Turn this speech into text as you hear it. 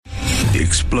The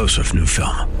explosive new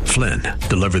film, Flynn,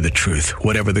 Deliver the Truth,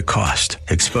 Whatever the Cost,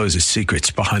 exposes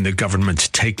secrets behind the government's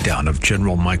takedown of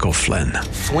General Michael Flynn.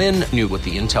 Flynn knew what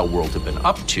the intel world had been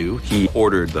up to. He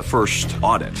ordered the first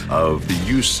audit of the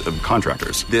use of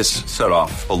contractors. This set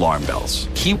off alarm bells.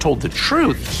 He told the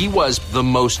truth. He was the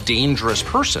most dangerous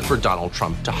person for Donald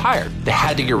Trump to hire. They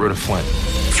had to get rid of Flynn.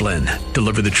 Flynn,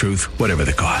 Deliver the Truth, Whatever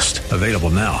the Cost. Available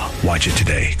now. Watch it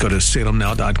today. Go to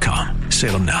salemnow.com.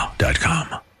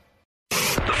 salemnow.com.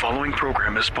 The following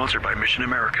program is sponsored by Mission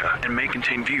America and may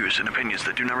contain views and opinions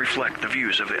that do not reflect the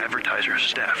views of the advertisers,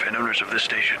 staff, and owners of this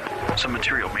station. Some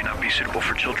material may not be suitable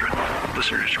for children.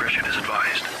 Listener discretion is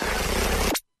advised.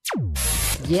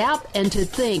 Yep, and to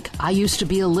think I used to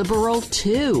be a liberal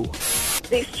too.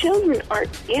 These children are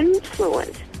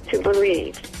influenced to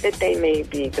believe that they may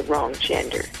be the wrong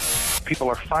gender. People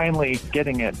are finally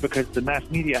getting it because the mass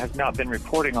media has not been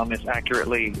reporting on this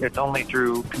accurately. It's only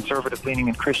through conservative-leaning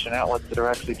and Christian outlets that are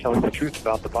actually telling the truth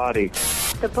about the body.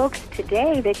 The books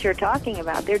today that you're talking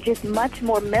about, they're just much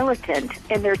more militant,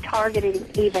 and they're targeting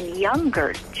even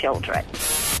younger children.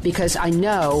 Because I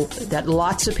know that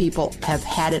lots of people have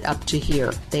had it up to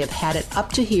here. They have had it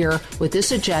up to here with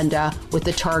this agenda, with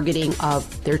the targeting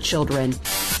of their children.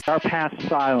 Our past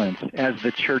silence as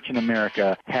the church in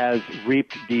America has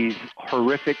reaped these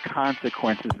horrific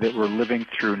consequences that we're living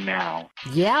through now.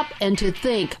 Yep, and to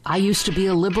think I used to be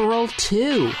a liberal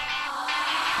too.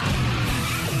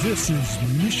 This is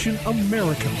Mission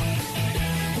America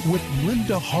with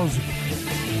Linda Harvey.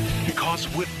 Because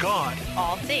with God,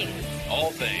 all things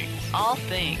are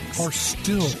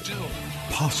still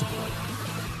possible.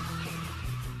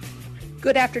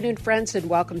 Good afternoon, friends, and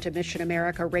welcome to Mission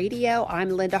America Radio.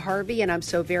 I'm Linda Harvey, and I'm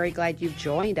so very glad you've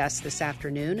joined us this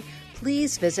afternoon.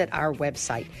 Please visit our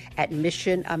website at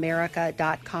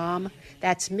missionamerica.com.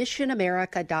 That's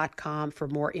missionamerica.com for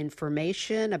more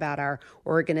information about our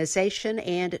organization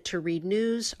and to read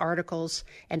news, articles,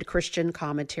 and Christian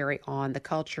commentary on the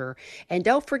culture. And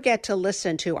don't forget to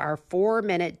listen to our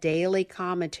 4-minute daily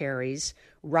commentaries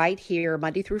right here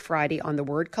Monday through Friday on the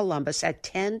Word Columbus at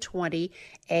 10:20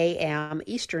 a.m.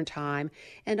 Eastern Time.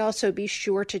 And also be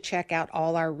sure to check out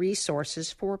all our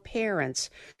resources for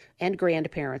parents and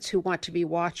grandparents who want to be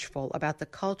watchful about the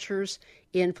culture's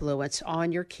influence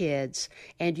on your kids.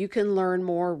 And you can learn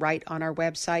more right on our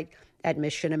website at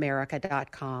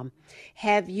missionamerica.com.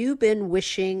 Have you been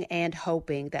wishing and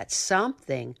hoping that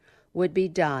something would be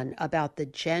done about the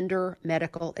gender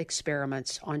medical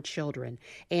experiments on children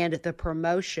and the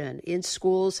promotion in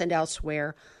schools and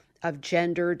elsewhere of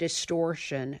gender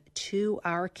distortion to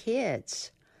our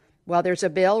kids? Well, there's a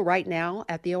bill right now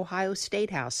at the Ohio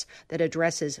State House that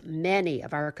addresses many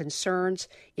of our concerns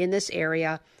in this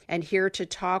area. And here to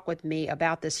talk with me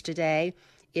about this today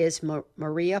is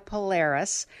Maria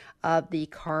Polaris of the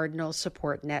Cardinal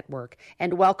Support Network.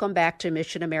 And welcome back to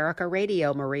Mission America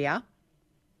Radio, Maria.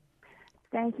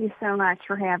 Thank you so much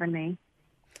for having me.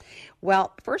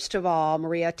 Well, first of all,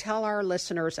 Maria, tell our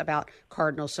listeners about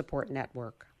Cardinal Support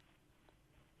Network.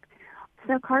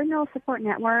 So Cardinal Support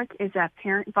Network is a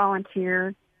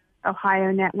parent-volunteer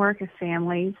Ohio network of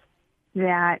families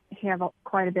that have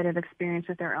quite a bit of experience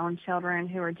with their own children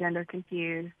who are gender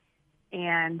confused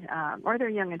and or they're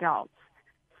young adults.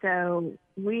 So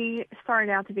we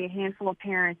started out to be a handful of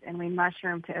parents, and we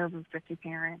mushroomed to over 50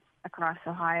 parents across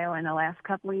Ohio in the last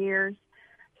couple of years.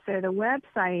 So the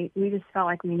website, we just felt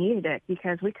like we needed it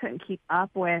because we couldn't keep up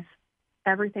with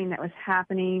everything that was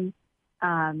happening,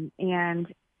 and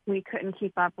we couldn't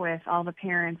keep up with all the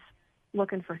parents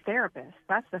looking for therapists.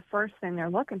 That's the first thing they're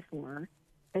looking for,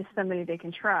 is somebody they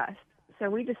can trust. So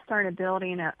we just started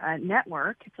building a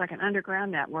network. It's like an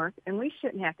underground network, and we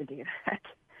shouldn't have to do that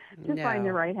to find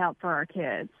the right help for our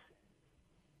kids.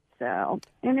 So,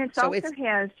 and it also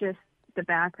has just the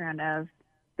background of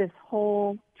this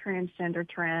whole transgender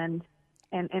trend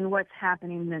and what's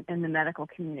happening in the medical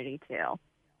community too.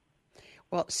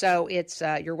 Well, so it's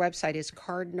your website is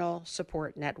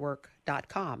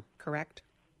cardinalsupportnetwork.com, correct?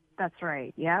 That's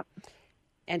right, yep.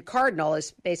 And Cardinal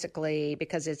is basically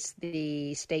because it's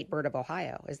the state bird of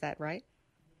Ohio, is that right?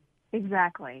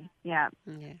 Exactly, yeah.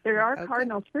 There are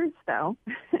cardinal truths, though,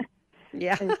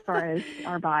 as far as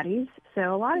our bodies.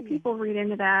 So a lot of people read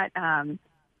into that, and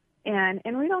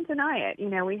we don't deny it. You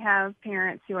know, we have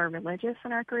parents who are religious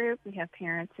in our group. We have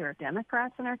parents who are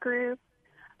Democrats in our group.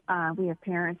 We have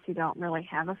parents who don't really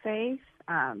have a faith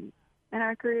in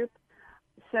our group.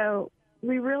 So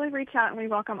we really reach out and we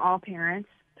welcome all parents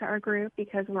to our group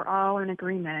because we're all in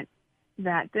agreement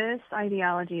that this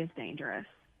ideology is dangerous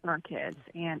for our kids.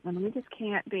 And we just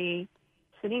can't be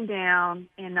sitting down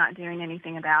and not doing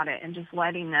anything about it and just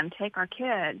letting them take our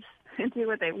kids and do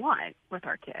what they want with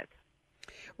our kids.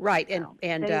 Right, So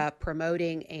and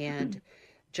promoting and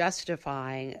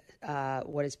justifying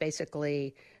what is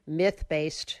basically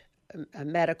myth-based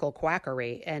medical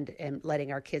quackery and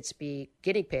letting our kids be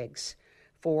guinea pigs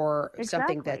for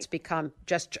something that's become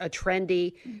just a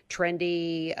trendy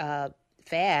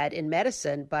fad in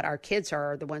medicine, but our kids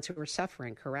are the ones who are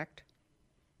suffering, correct?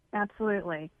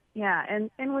 Absolutely. Yeah,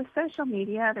 and with social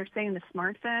media, they're saying the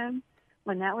smartphone,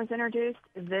 when that was introduced,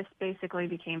 this basically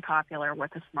became popular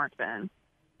with the smartphone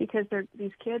because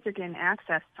these kids are getting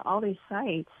access to all these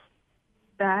sites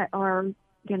that are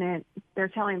they're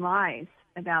telling lies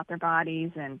about their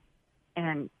bodies and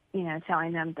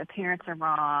telling them the parents are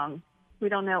wrong. We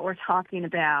don't know what we're talking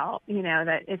about,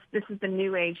 that this is the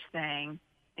new age thing.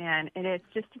 And it's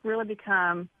just really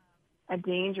become a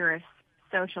dangerous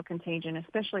social contagion,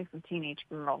 especially for teenage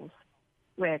girls,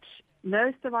 which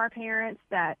most of our parents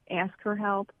that ask for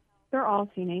help, they're all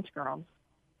teenage girls.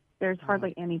 There's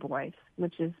hardly any boys,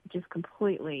 which is just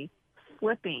completely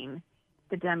flipping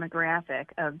the demographic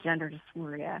of gender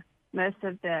dysphoria. Most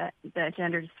of the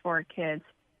gender dysphoric kids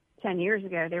 10 years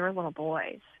ago, they were little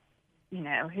boys,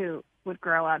 who would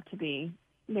grow up to be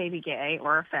maybe gay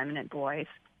or effeminate boys.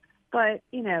 But,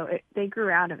 they grew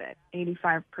out of it.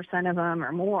 85% of them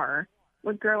or more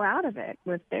would grow out of it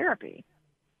with therapy.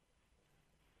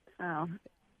 So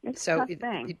it's a tough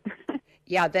thing.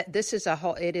 This is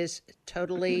it is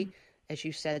totally, as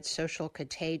you said, social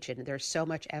contagion. There's so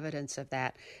much evidence of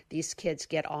that. These kids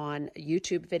get on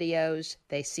YouTube videos,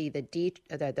 they see the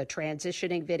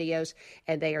transitioning videos,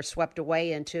 and they are swept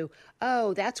away into,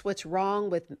 oh, that's what's wrong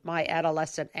with my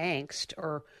adolescent angst,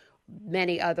 or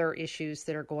many other issues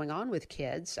that are going on with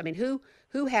kids. I mean, who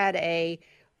had a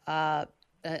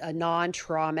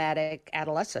non-traumatic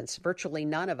adolescence? Virtually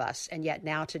none of us. And yet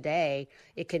now today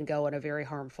it can go in a very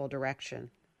harmful direction.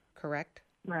 Correct?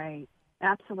 Right.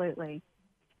 Absolutely.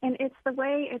 And it's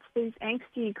these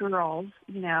angsty girls,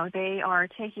 they are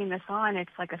taking this on.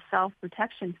 It's like a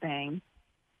self-protection thing.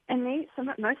 And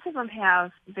most of them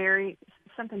have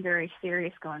something very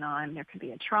serious going on. There could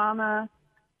be a trauma.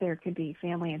 There could be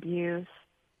family abuse.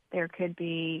 There could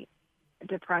be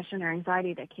depression or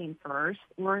anxiety that came first,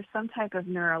 or some type of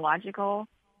neurological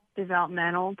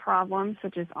developmental problem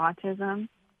such as autism.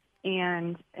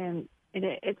 And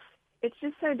it's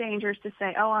just so dangerous to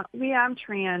say, oh, I'm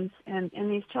trans, and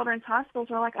these children's hospitals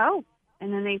are like, oh,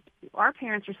 and then our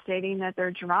parents are stating that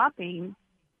they're dropping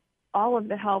all of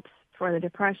the helps for the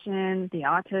depression, the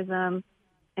autism,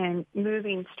 and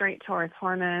moving straight towards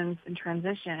hormones and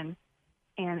transition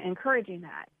and encouraging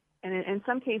that. And in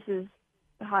some cases,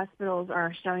 the hospitals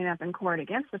are showing up in court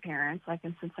against the parents, like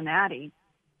in Cincinnati.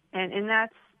 And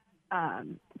that's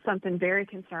something very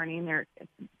concerning.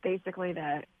 Basically,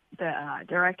 the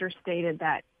director stated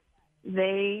that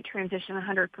they transition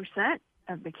 100%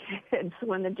 of the kids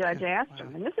when the judge asked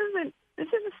them. And this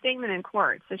is a statement in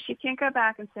court, so she can't go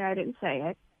back and say, I didn't say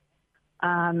it.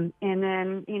 And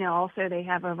then, also they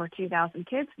have over 2,000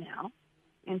 kids now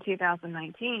in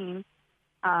 2019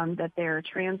 that their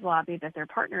trans lobby that they're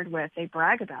partnered with, they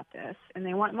brag about this, and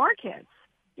they want more kids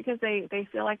because they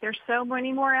feel like there's so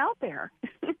many more out there.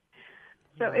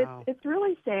 So wow. It's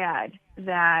really sad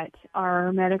that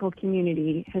our medical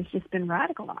community has just been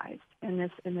radicalized in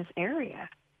this area.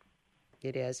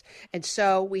 It is. And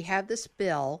so we have this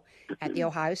bill at the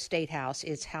Ohio State House.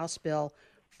 It's House Bill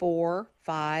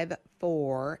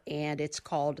 454, and it's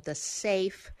called the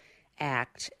SAFE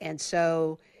Act. And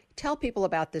so tell people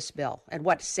about this bill and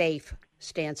what SAFE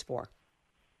stands for.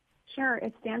 Sure.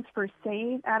 It stands for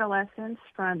Save Adolescents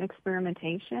from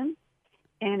Experimentation,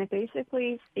 and it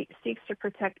basically seeks to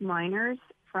protect minors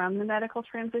from the medical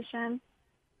transition,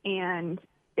 and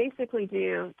basically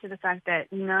due to the fact that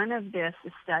none of this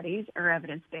studies are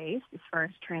evidence-based as far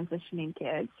as transitioning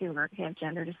kids who have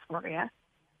gender dysphoria,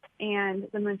 and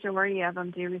the majority of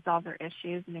them do resolve their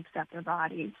issues and accept their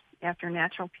bodies after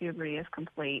natural puberty is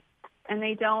complete, and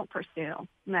they don't pursue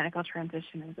medical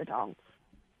transition as adults.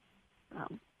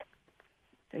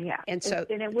 And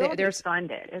it will be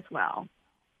funded as well.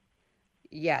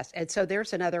 Yes, and so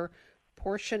there's another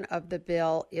portion of the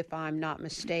bill, if I'm not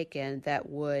mistaken, that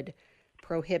would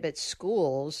prohibit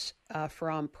schools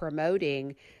from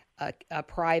promoting a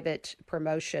private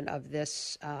promotion of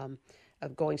this,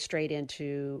 of going straight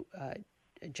into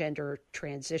gender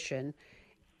transition.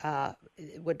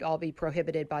 It would all be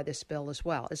prohibited by this bill as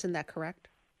well. Isn't that correct?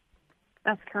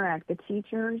 That's correct. The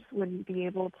teachers wouldn't be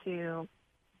able to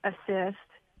assist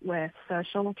with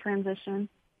social transition.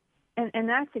 And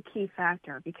that's a key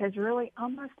factor because really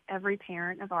almost every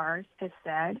parent of ours has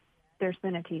said there's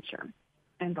been a teacher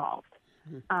involved.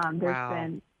 There's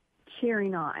been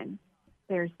cheering on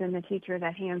there's been the teacher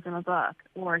that hands them a book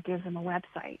or gives them a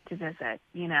website to visit,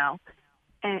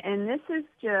 and this is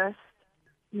just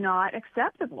not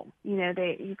acceptable.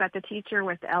 You've got the teacher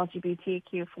with the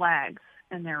LGBTQ flags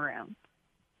in their room.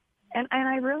 And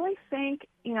I really think,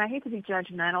 I hate to be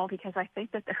judgmental because I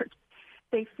think that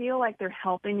they feel like they're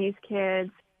helping these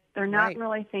kids. They're not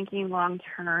really thinking long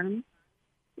term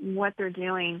what they're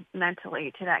doing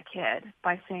mentally to that kid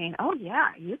by saying, oh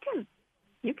yeah, you can,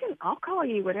 I'll call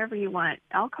you whatever you want.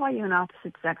 I'll call you an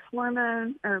opposite sex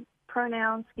hormone or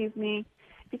pronoun,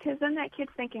 because then that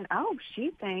kid's thinking, oh,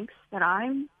 she thinks that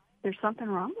there's something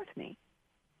wrong with me,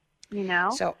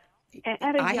 So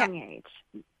at a young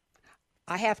age.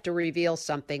 I have to reveal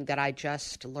something that I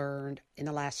just learned in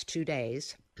the last 2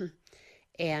 days,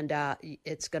 and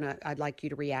I'd like you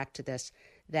to react to this,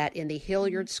 that in the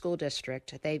Hilliard School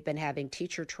District, they've been having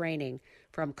teacher training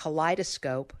from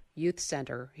Kaleidoscope Youth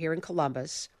Center here in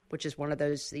Columbus, which is one of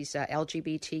these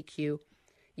LGBTQ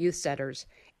youth centers,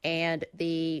 and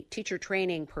the teacher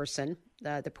training person,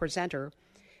 the presenter,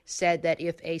 said that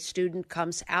if a student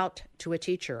comes out to a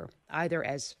teacher, either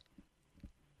as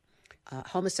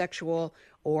homosexual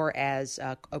or as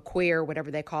a queer,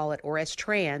 whatever they call it, or as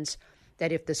trans,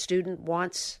 that if the student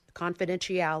wants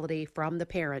confidentiality from the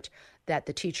parent, that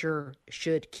the teacher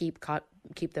should keep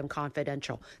them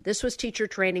confidential. This was teacher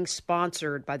training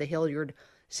sponsored by the Hilliard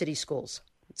City Schools.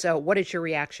 So what is your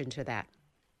reaction to that?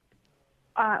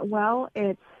 Well,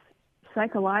 it's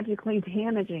psychologically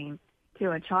damaging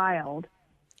to a child.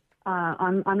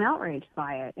 I'm outraged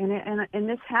by it, and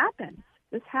this happens.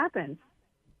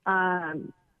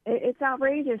 It's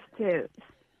outrageous too.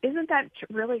 Isn't that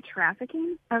really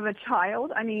trafficking of a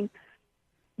child? I mean,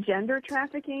 gender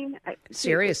trafficking.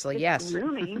 Seriously, it's yes.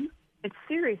 Grooming. It's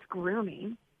serious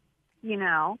grooming,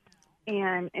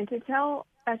 and to tell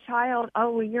a child, oh,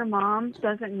 well, your mom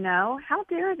doesn't know. How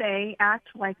dare they act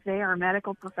like they are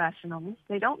medical professionals?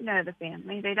 They don't know the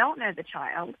family. They don't know the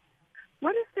child.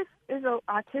 What if this is an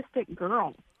autistic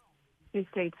girl who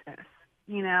states this,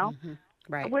 Mm-hmm.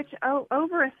 Right. Which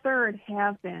over a third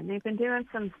have been. They've been doing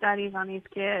some studies on these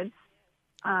kids,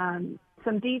 some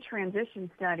detransition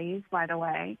studies, by the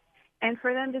way. And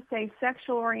for them to say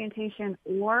sexual orientation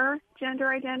or gender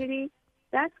identity,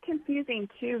 that's confusing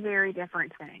two very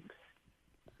different things.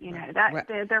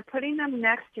 They're putting them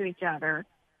next to each other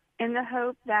in the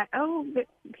hope that,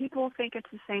 people think it's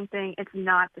the same thing. It's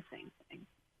not the same thing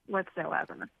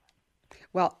whatsoever.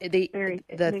 Well, it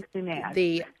makes me mad.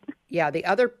 The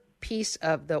other piece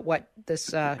of what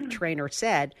this trainer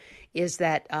said is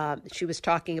that she was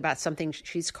talking about something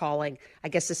she's calling, I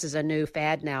guess this is a new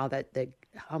fad now that the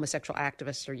homosexual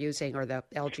activists are using, or the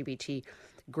LGBT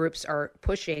groups are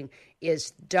pushing,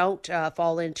 is don't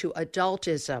fall into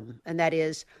adultism. And that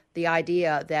is the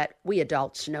idea that we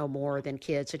adults know more than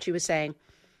kids. And she was saying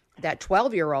that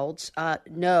 12-year-olds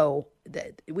know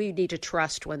that we need to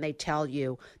trust when they tell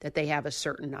you that they have a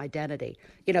certain identity.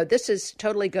 This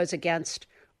totally goes against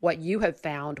what you have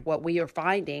found. What we are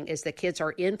finding is that kids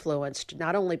are influenced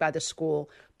not only by the school,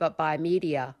 but by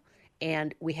media.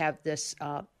 And we have this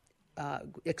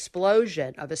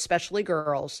explosion of especially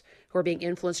girls who are being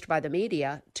influenced by the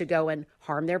media to go and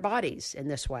harm their bodies in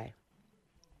this way.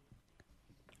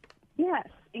 Yes.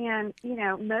 And,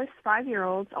 most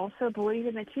 5-year-olds also believe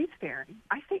in the tooth fairy.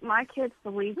 I think my kids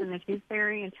believed in the tooth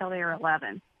fairy until they were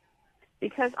 11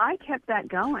 because I kept that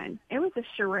going. It was a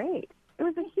charade. It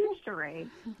was a huge charade.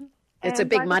 It's a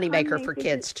big moneymaker for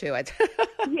kids, too.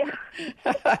 Yeah.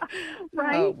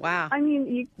 Right? Oh, wow. I mean,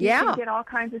 you can get all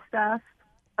kinds of stuff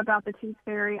about the tooth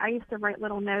fairy. I used to write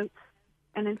little notes.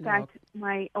 And, in fact,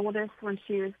 my oldest, when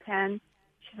she was 10,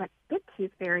 she's like, the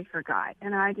tooth fairy forgot.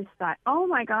 And I just thought, oh,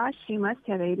 my gosh, she must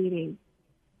have ADD.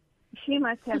 She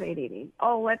must have ADD.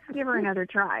 Oh, let's give her another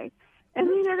try. And,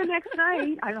 the next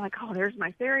night, I'm like, oh, there's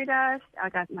my fairy dust. I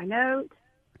got my note.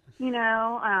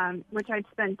 Which I'd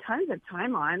spend tons of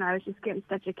time on. I was just getting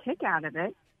such a kick out of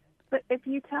it. But if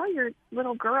you tell your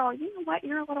little girl, you know what,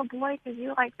 you're a little boy because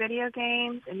you like video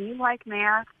games and you like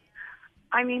math,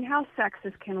 I mean, how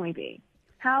sexist can we be?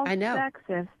 How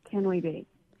sexist can we be?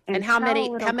 And how many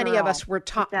of us were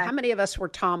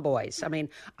tomboys? I mean,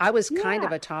 I was kind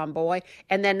of a tomboy,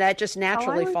 and then that just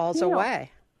naturally falls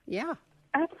away. Yeah,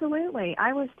 absolutely.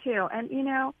 I was too, and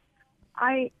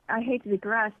I hate to be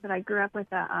gross, but I grew up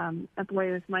with a boy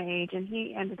who was my age, and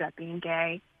he ended up being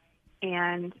gay.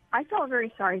 And I felt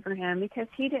very sorry for him because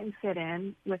he didn't fit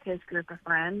in with his group of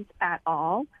friends at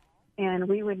all. And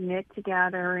we would knit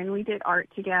together, and we did art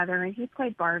together, and he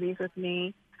played Barbies with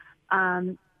me.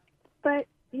 But,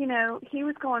 he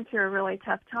was going through a really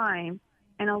tough time.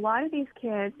 And a lot of these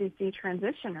kids, these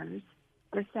detransitioners,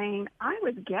 were saying, I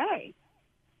was gay.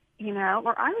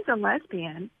 or I was a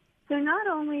lesbian. So not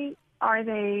only are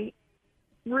they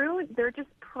rude, they're just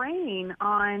preying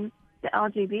on the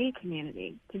LGBT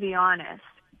community, to be honest,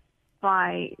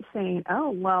 by saying,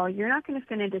 oh, well, you're not going to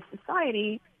fit into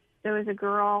society. So as a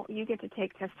girl, you get to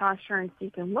take testosterone so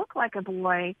you can look like a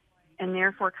boy and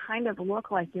therefore kind of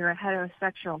look like you're a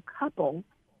heterosexual couple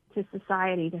to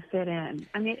society to fit in.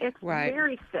 I mean, it's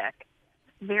very sick.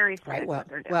 Very sick. Right. What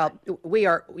they're doing. Well, we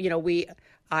are,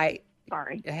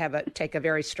 take a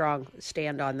very strong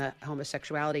stand on the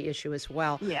homosexuality issue as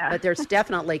well. Yeah. But there's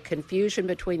definitely confusion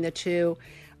between the two.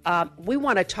 We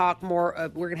want to talk more.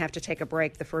 We're going to have to take a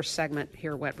break. The first segment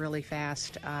here went really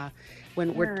fast.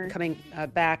 When we're coming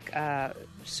back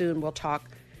soon, we'll talk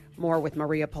more with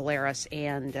Maria Polaris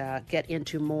and get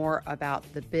into more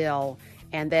about the bill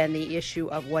and then the issue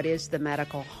of what is the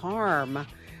medical harm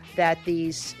that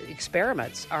these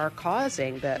experiments are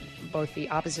causing, both the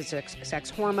opposite sex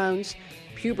hormones,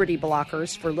 puberty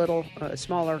blockers for little,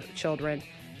 smaller children,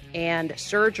 and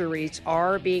surgeries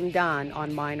are being done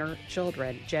on minor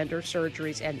children, gender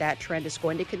surgeries, and that trend is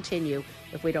going to continue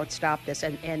if we don't stop this,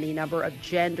 and the number of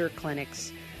gender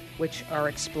clinics which are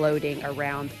exploding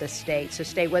around the state. So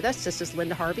stay with us. This is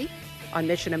Linda Harvey on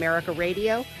Mission America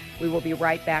Radio. We will be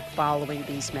right back following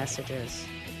these messages.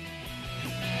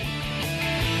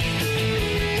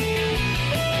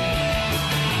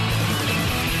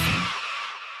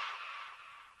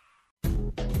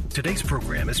 Today's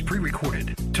program is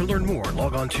pre-recorded. To learn more,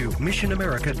 log on to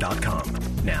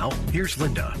missionamerica.com. Now, here's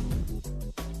Linda.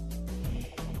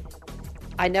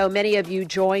 I know many of you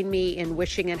join me in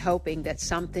wishing and hoping that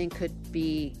something could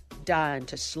be done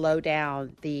to slow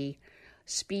down the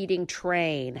speeding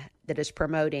train that is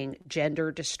promoting gender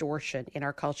distortion in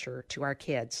our culture to our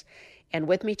kids. And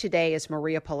with me today is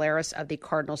Maria Polaris of the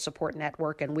Cardinal Support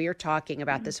Network, and we are talking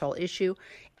about this whole issue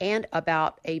and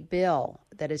about a bill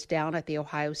that is down at the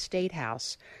Ohio State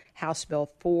House, House Bill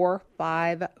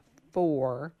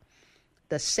 454,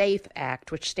 the SAFE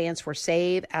Act, which stands for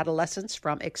Save Adolescents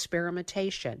from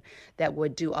Experimentation, that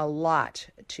would do a lot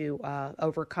to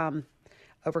overcome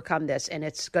this. And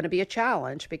it's going to be a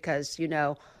challenge because,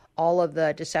 all of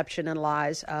the deception and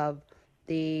lies of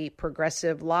the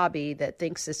progressive lobby that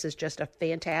thinks this is just a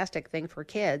fantastic thing for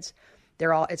kids,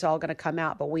 it's all going to come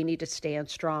out, but we need to stand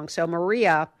strong. So,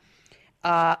 Maria,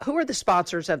 who are the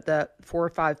sponsors of the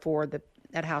 454,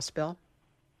 that House bill?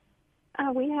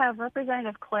 We have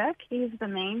Representative Click. He's the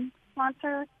main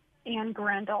sponsor, and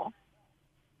Grendel.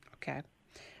 Okay.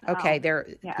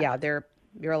 They're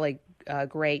really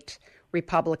great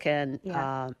Republican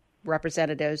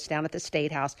representatives down at the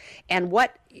State House. And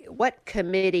what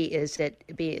committee is it?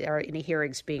 Are any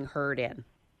hearings being heard in?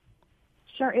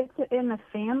 Sure, it's in the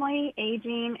Family,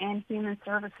 Aging, and Human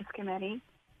Services Committee,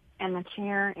 and the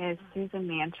chair is Susan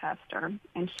Manchester,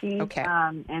 and she's in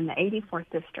the 84th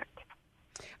District.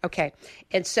 Okay,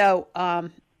 and so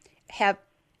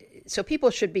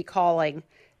people should be calling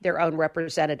their own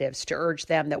representatives to urge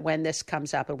them that when this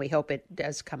comes up, and we hope it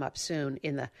does come up soon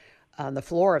on the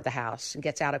floor of the House and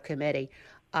gets out of committee,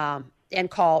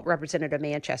 and call Representative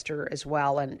Manchester as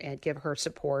well and give her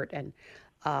support and,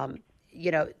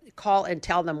 call and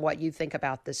tell them what you think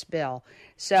about this bill.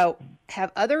 So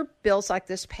have other bills like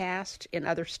this passed in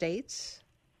other states?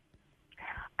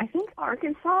 I think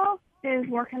Arkansas is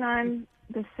working on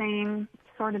the same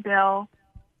sort of bill.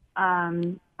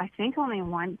 I think only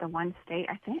the one state.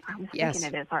 I was thinking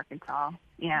it is Arkansas.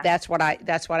 Yeah, that's what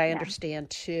I understand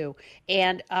too.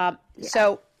 And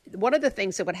so one of the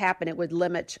things that would happen, it would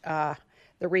limit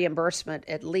the reimbursement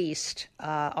at least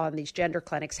on these gender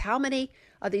clinics. How many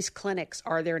of these clinics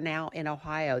are there now in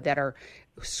Ohio that are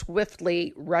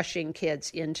swiftly rushing kids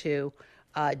into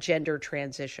gender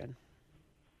transition?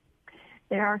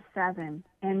 There are 7,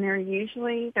 and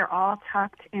they're all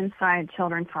tucked inside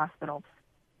children's hospitals.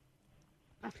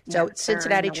 So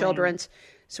Cincinnati Children's.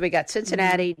 So we got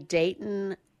Cincinnati,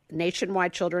 Dayton,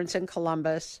 Nationwide Children's in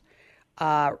Columbus,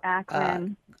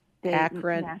 Akron, Dayton,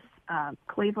 Akron, yes,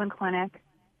 Cleveland Clinic.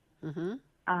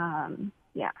 Mm-hmm.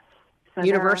 Yes. So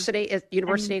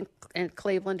University in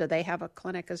Cleveland. Do they have a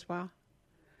clinic as well?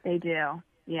 They do.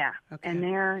 Yeah. Okay. And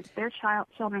their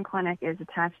children clinic is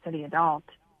attached to the adult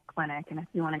clinic, and if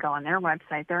you want to go on their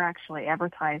website, they're actually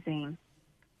advertising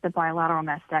the bilateral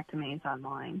mastectomies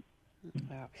online.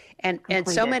 Wow. And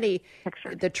so many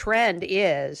pictures. The trend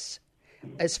is,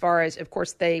 as far as, of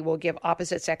course, they will give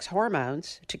opposite sex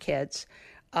hormones to kids,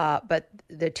 but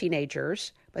the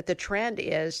teenagers, but the trend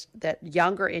is that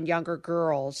younger and younger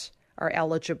girls are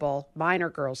eligible, minor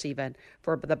girls even,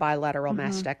 for the bilateral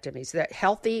mastectomies. That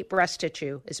healthy breast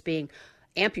tissue is being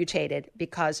amputated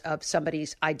because of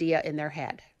somebody's idea in their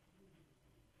head.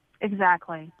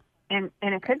 Exactly. And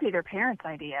it could be their parents'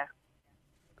 idea.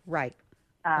 Right.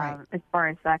 As far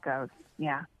as that goes.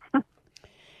 Yeah.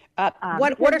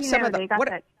 What are some of the... Go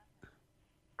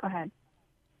ahead.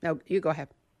 No, you go ahead.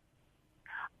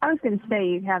 I was going to say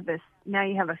you have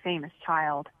a famous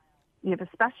child. You have a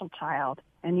special child.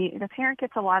 And the parent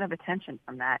gets a lot of attention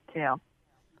from that, too.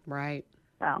 Right.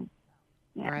 So,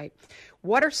 yeah. Right.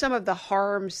 What are some of the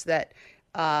harms that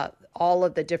all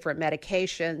of the different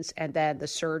medications and then the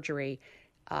surgery,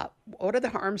 what are the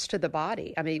harms to the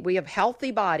body? I mean, we have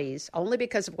healthy bodies only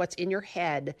because of what's in your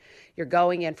head. You're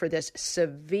going in for this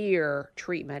severe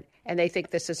treatment, and they think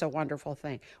this is a wonderful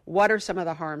thing. What are some of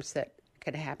the harms that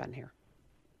could happen here?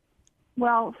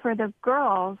 Well, for the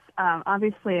girls,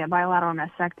 obviously a bilateral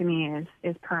mastectomy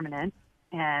is permanent,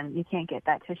 and you can't get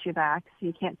that tissue back, so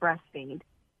you can't breastfeed.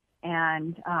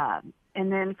 And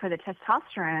then for the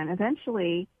testosterone,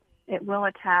 eventually it will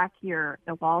attack the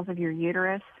walls of your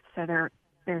uterus. So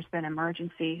there's been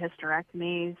emergency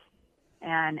hysterectomies,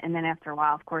 and then after a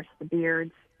while, of course, the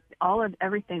beards,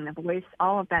 everything, the voice,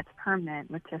 all of that's permanent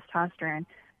with testosterone.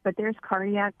 But there's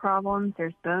cardiac problems,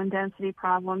 there's bone density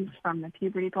problems from the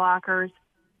puberty blockers.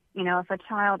 You know, if a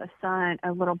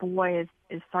little boy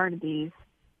is started these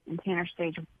in Tanner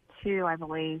stage 2, I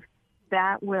believe,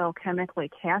 that will chemically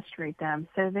castrate them.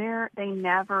 So they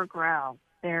never grow.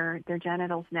 Their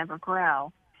genitals never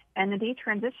grow. And the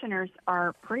detransitioners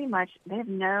are pretty much, they have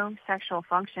no sexual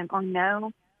function or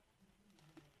no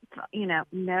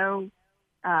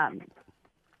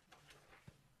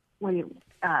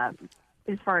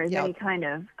as far as any kind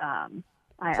of,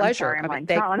 pleasure. I'm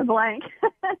drawing a blank.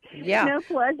 Yeah. No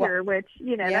pleasure, which,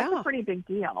 that's a pretty big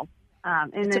deal.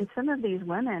 And then some of these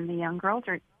women, the young girls,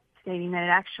 are stating that it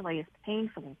actually is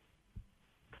painful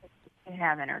to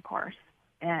have intercourse.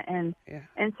 And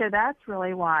so that's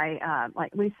really why,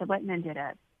 like Lisa Littman did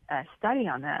a study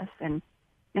on this and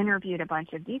interviewed a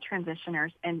bunch of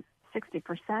detransitioners, and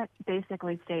 60%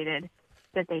 basically stated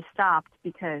that they stopped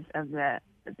because of the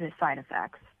side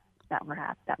effects that were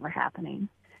happening.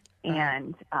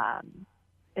 And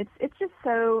it's just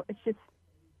the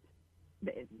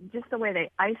way they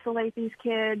isolate these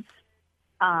kids,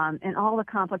 and all the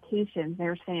complications.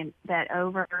 They're saying that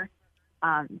over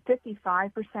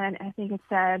 55%, I think it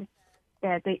said,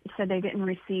 that they said they didn't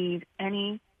receive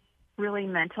any really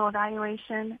mental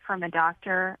evaluation from a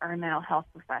doctor or a mental health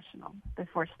professional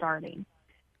before starting.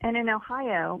 And in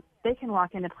Ohio, they can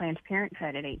walk into Planned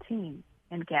Parenthood at 18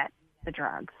 and get the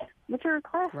drugs, which are a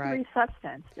class 3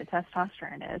 substance, the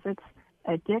testosterone is. It's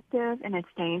addictive and it's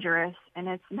dangerous, and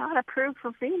it's not approved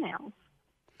for females.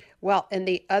 Well, and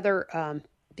the other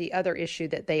issue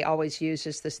that they always use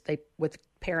is this: with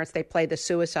parents, they play the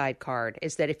suicide card.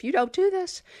 Is that if you don't do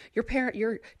this, your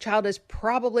child is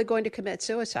probably going to commit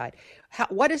suicide.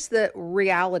 What is the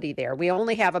reality there? We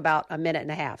only have about a minute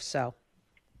and a half, so.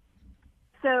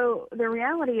 So the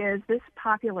reality is this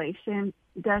population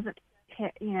doesn't,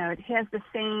 it has the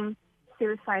same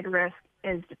suicide risk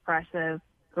as depressive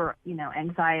or,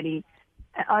 anxiety,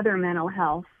 other mental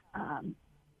health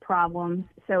problems.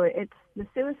 So it's the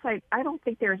suicide. I don't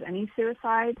think there's any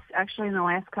suicides actually in the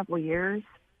last couple of years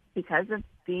because of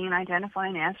being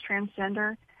identifying as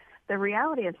transgender. The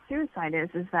reality of suicide is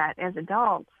that as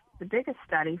adults, the biggest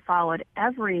study followed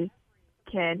every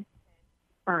kid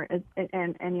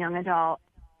and young adult,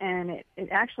 and it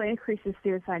actually increases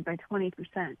suicide by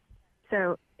 20%.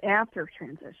 So after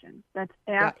transition, that's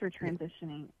after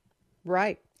transitioning.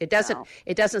 Right. It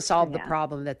doesn't solve the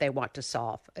problem that they want to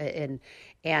solve.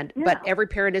 But every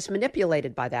parent is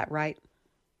manipulated by that, right?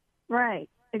 Right.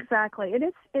 Exactly.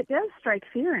 It does strike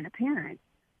fear in a parent,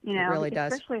 it really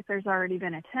does. Especially if there's already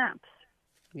been attempts.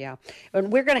 Yeah.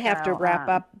 And we're going to have to wrap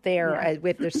up there.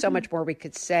 There's so much more we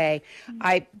could say.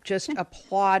 I just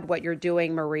applaud what you're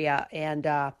doing, Maria, and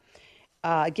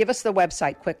give us the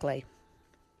website quickly.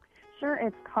 Sure.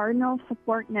 It's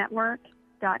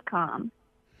cardinalsupportnetwork.com.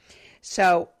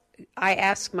 So I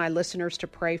ask my listeners to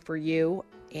pray for you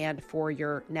and for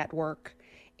your network,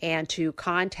 and to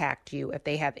contact you if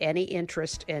they have any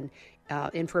interest in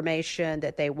information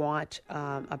that they want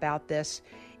about this,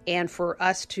 and for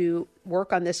us to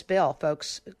work on this bill.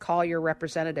 Folks, call your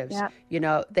representatives.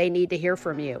 Yep. They need to hear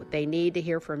from you.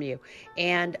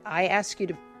 And I ask you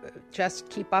to just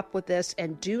keep up with this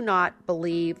and do not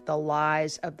believe the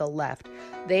lies of the left.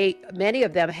 Many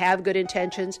of them have good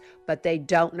intentions, but they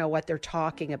don't know what they're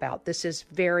talking about. This is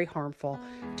very harmful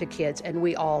to kids, and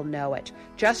we all know it.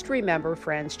 Just remember,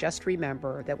 friends,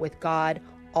 that with God,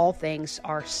 all things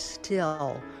are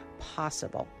still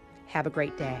possible. Have a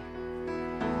great day.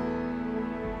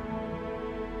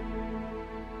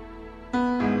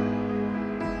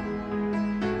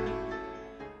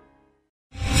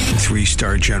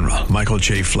 3-star general Michael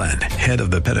J. Flynn, head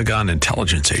of the Pentagon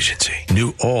Intelligence Agency,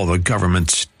 knew all the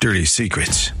government's dirty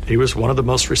secrets. He was one of the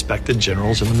most respected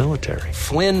generals in the military.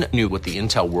 Flynn knew what the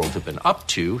intel world had been up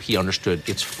to. He understood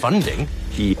its funding.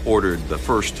 He ordered the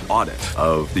first audit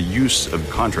of the use of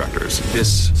contractors.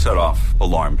 This set off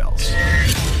alarm bells.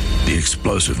 The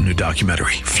explosive new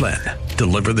documentary, Flynn,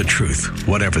 Deliver the Truth,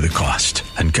 Whatever the Cost,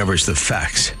 uncovers the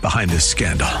facts behind this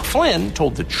scandal. Flynn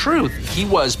told the truth. He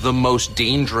was the most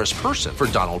dangerous person for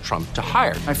Donald Trump to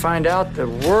hire. I find out the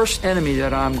worst enemy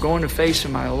that I'm going to face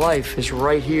in my life is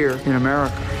right here in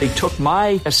America. They took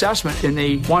my assessment and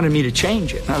they wanted me to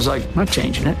change it. And I was like, I'm not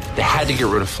changing it. They had to get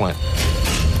rid of Flynn.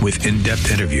 With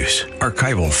in-depth interviews,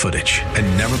 archival footage, and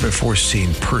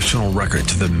never-before-seen personal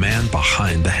records of the man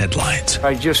behind the headlines.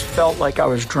 I just felt like I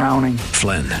was drowning.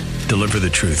 Flynn, Deliver the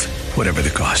Truth, Whatever the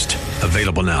Cost.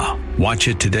 Available now. Watch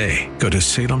it today. Go to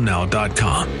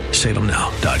salemnow.com.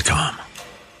 salemnow.com.